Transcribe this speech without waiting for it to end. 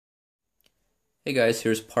Hey guys,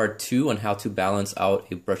 here's part 2 on how to balance out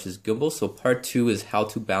a brushless gimbal. So part 2 is how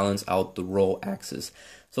to balance out the roll axis.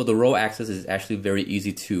 So the roll axis is actually very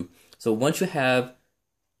easy too. So once you have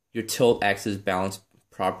your tilt axis balanced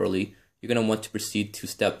properly, you're going to want to proceed to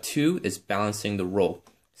step 2 is balancing the roll.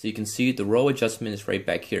 So you can see the roll adjustment is right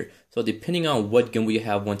back here. So depending on what gimbal you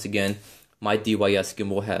have, once again, my DYS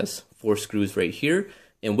gimbal has 4 screws right here.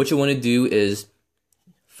 And what you want to do is,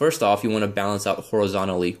 first off, you want to balance out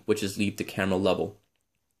horizontally, which is leave the camera level.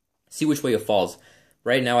 See which way it falls.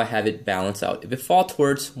 Right now I have it balanced out. If it falls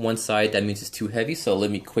towards one side, that means it's too heavy. So let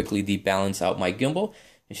me quickly debalance out my gimbal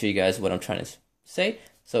and show you guys what I'm trying to say.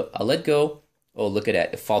 So I'll let go. Oh, look at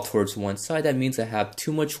that. It falls towards one side. That means I have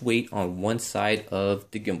too much weight on one side of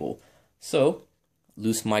the gimbal. So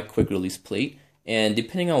loose my quick release plate. And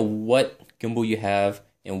depending on what gimbal you have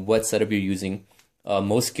and what setup you're using,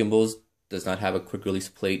 most gimbals does not have a quick release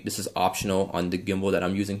plate. This is optional on the gimbal that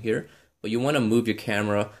I'm using here. But you want to move your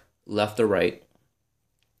camera left or right,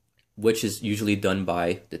 which is usually done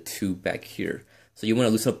by the tube back here. So you want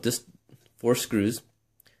to loosen up this 4 screws,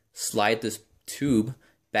 slide this tube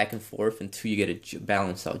back and forth until you get it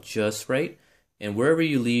balanced out just right. And wherever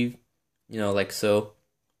you leave, like so,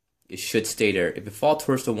 it should stay there. If it falls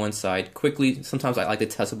towards the one side, quickly, sometimes I like to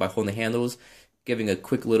test it by holding the handles, giving a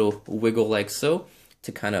quick little wiggle like so,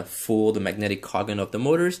 to kind of fool the magnetic cogging of the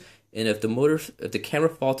motors. And if the camera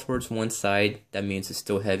falls towards one side, that means it's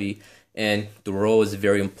still heavy. And the roll is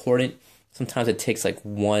very important. Sometimes it takes like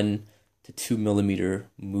 1 to 2 millimeter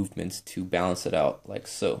movements to balance it out, like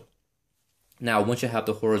so. Now, once you have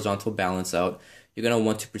the horizontal balance out, you're gonna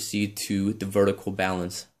want to proceed to the vertical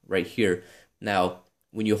balance right here. Now,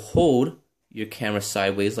 when you hold your camera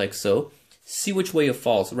sideways like so, see which way it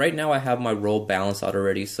falls. Right now I have my roll balanced out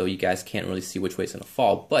already, so you guys can't really see which way it's gonna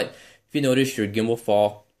fall. But if you notice your gimbal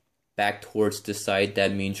fall back towards this side,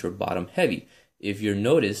 that means you're bottom heavy. If you're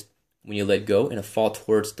noticed, when you let go and it fall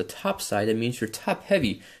towards the top side, that means you're top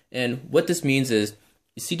heavy. And what this means is,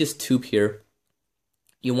 you see this tube here,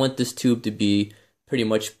 you want this tube to be pretty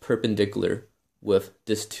much perpendicular with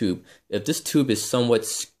this tube. If this tube is somewhat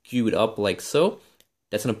skewed up like so,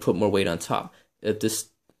 that's gonna put more weight on top. If this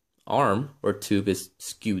arm or tube is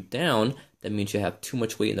skewed down, that means you have too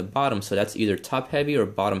much weight in the bottom. So that's either top heavy or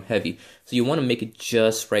bottom heavy. So you want to make it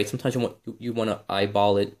just right. Sometimes you want to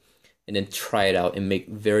eyeball it and then try it out and make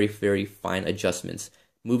very, very fine adjustments.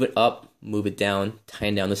 Move it up, move it down,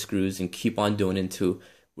 tighten down the screws, and keep on doing it until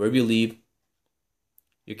wherever you leave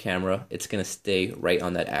your camera, it's going to stay right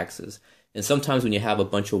on that axis. And sometimes when you have a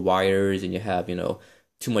bunch of wires and you have,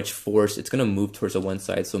 too much force, it's going to move towards the one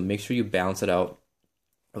side. So make sure you balance it out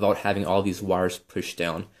without having all these wires pushed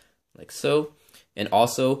down like so. And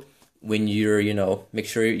also when you're, make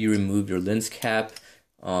sure you remove your lens cap.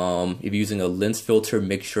 If you're using a lens filter,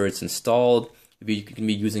 make sure it's installed. If you can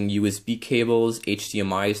be using USB cables,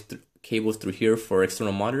 HDMI cables through here for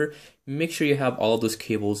external monitor, make sure you have all of those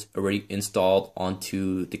cables already installed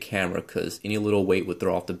onto the camera, because any little weight would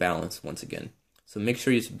throw off the balance once again. So make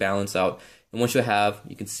sure you balance out. And once you have,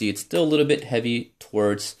 you can see it's still a little bit heavy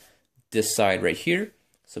towards this side right here.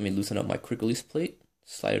 So let me loosen up my quick release plate,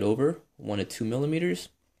 slide it over 1 to 2 millimeters,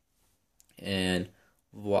 and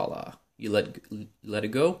voila, you let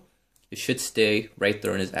it go. It should stay right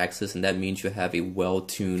there on its axis, and that means you have a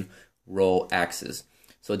well-tuned roll axis.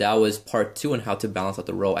 So that was part 2 on how to balance out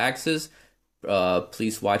the roll axis.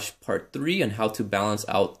 Please watch part 3 on how to balance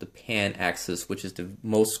out the pan axis, which is the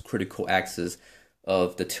most critical axis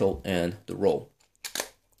of the tilt and the roll.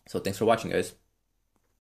 So thanks for watching, guys.